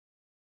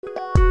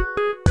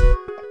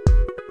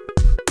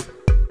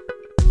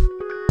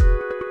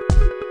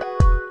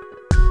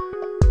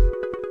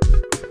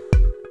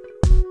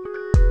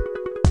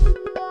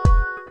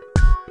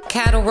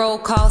Cattle roll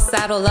call,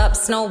 saddle up,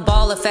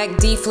 snowball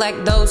effect,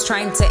 deflect those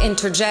trying to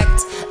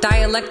interject.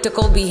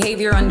 Dialectical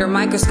behavior under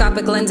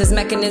microscopic lenses,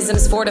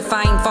 mechanisms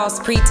fortifying false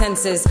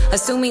pretenses.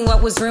 Assuming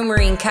what was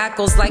rumoring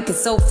cackles like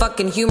it's so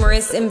fucking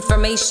humorous.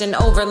 Information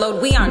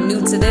overload, we aren't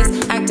new to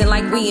this. Acting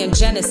like we in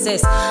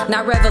Genesis,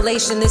 not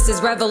revelation, this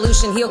is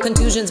revolution. Heal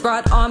contusions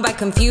brought on by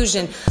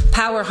confusion.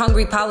 Power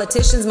hungry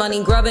politicians,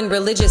 money grubbing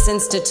religious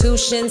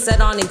institutions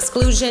set on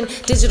exclusion.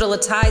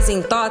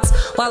 Digitalizing thoughts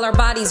while our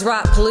bodies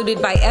rot,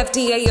 polluted by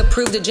FDA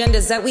approved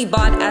agendas that we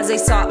bought as they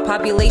sought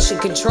population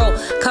control.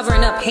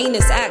 Covering up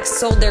heinous acts,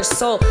 sold their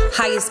soul.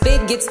 Highest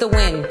bid gets the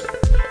win.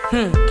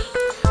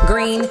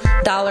 Green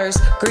dollars,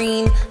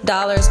 green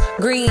dollars,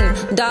 green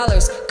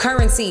dollars.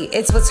 Currency,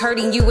 it's what's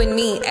hurting you and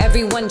me.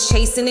 Everyone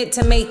chasing it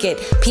to make it.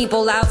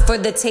 People out for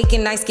the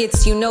taking, nice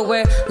gets you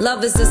nowhere.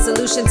 Love is the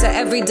solution to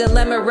every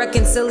dilemma.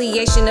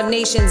 Reconciliation of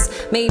nations.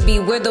 Maybe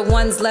we're the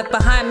ones left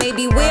behind.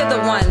 Maybe we're the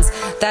ones.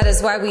 That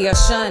is why we are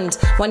shunned.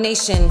 One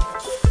nation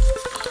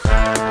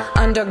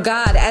under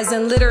God, as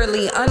in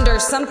literally under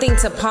something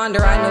to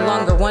ponder. I no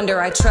longer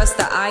wonder. I trust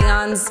the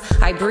ions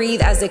I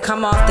breathe as they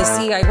come off the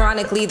sea.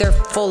 Ironically, they're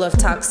full of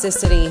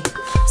toxicity.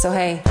 So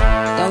hey,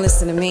 don't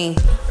listen to me.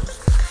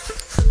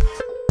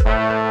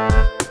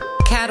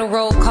 Cattle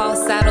roll call,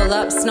 saddle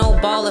up,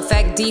 snowball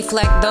effect,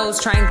 deflect those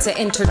trying to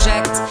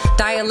interject.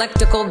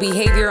 Dialectical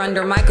behavior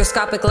under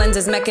microscopic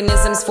lenses,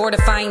 mechanisms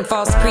fortifying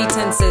false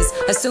pretenses.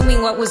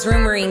 Assuming what was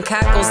rumoring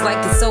cackles like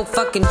it's so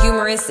fucking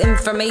humorous.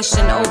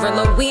 Information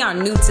overload, we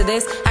aren't new to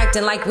this.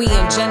 Acting like we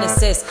in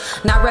Genesis,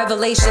 not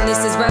revelation,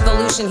 this is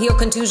revolution. Heal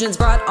contusions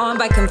brought on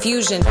by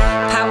confusion.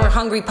 Power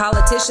hungry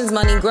politicians,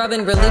 money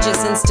grubbing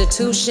religious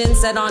institutions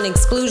set on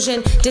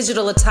exclusion.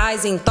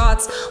 Digitalizing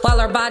thoughts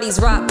while our bodies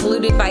rot,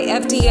 polluted by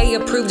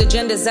FDA approved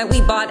agendas that we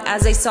bought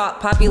as they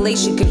sought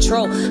population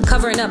control.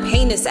 Covering up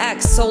heinous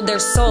acts, sold their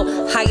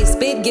soul. Highest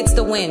bid gets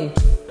the win.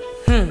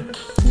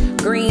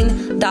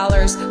 Green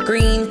dollars,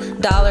 green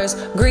dollars,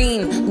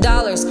 green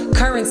dollars.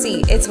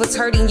 Currency, it's what's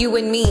hurting you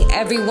and me.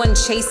 Everyone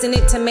chasing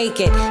it to make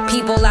it.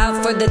 People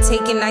out for the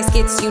taking, nice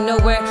gets you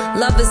nowhere.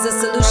 Love is the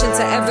solution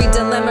to every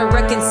dilemma.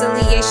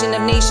 Reconciliation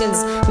of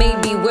nations.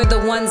 Maybe we're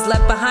the ones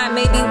left behind.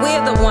 Maybe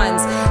we're the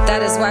ones.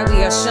 That is why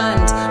we are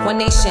shunned. One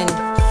nation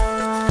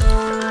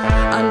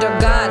under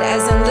God,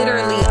 as in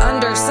literally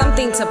under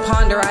something to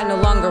ponder. I no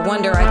longer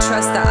wonder. I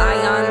trust the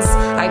ions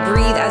I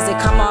breathe as they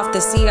come off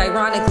the sea.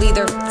 Ironically,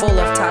 they're full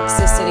of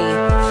toxicity.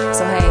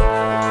 So hey,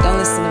 don't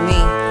listen to me.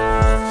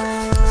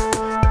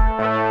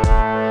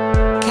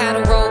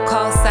 Cattle roll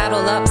call,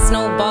 saddle up,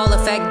 snowball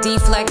effect,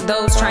 deflect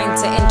those trying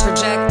to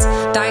interject.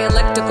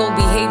 Dialectical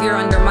behavior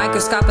under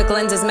microscopic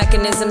lenses,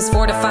 mechanisms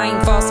fortifying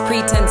false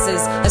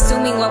pretenses.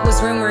 Assuming what was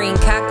rumoring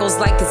cackles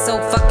like it's so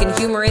fucking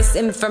humorous.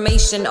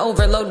 Information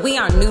overload, we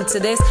aren't new to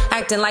this.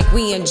 Acting like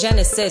we in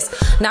Genesis,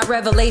 not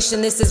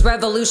revelation, this is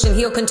revolution.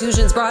 Heal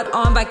contusions brought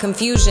on by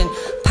confusion.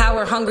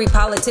 Power hungry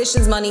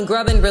politicians, money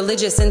grubbing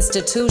religious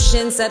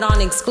institutions set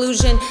on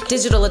exclusion.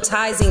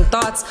 Digitalizing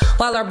thoughts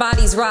while our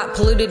bodies rot,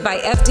 polluted by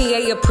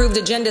FDA approved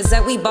agendas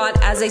that we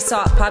bought as they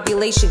sought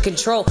population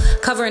control.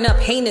 Covering up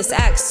heinous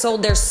acts,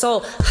 sold their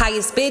soul.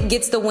 Highest bid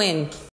gets the win.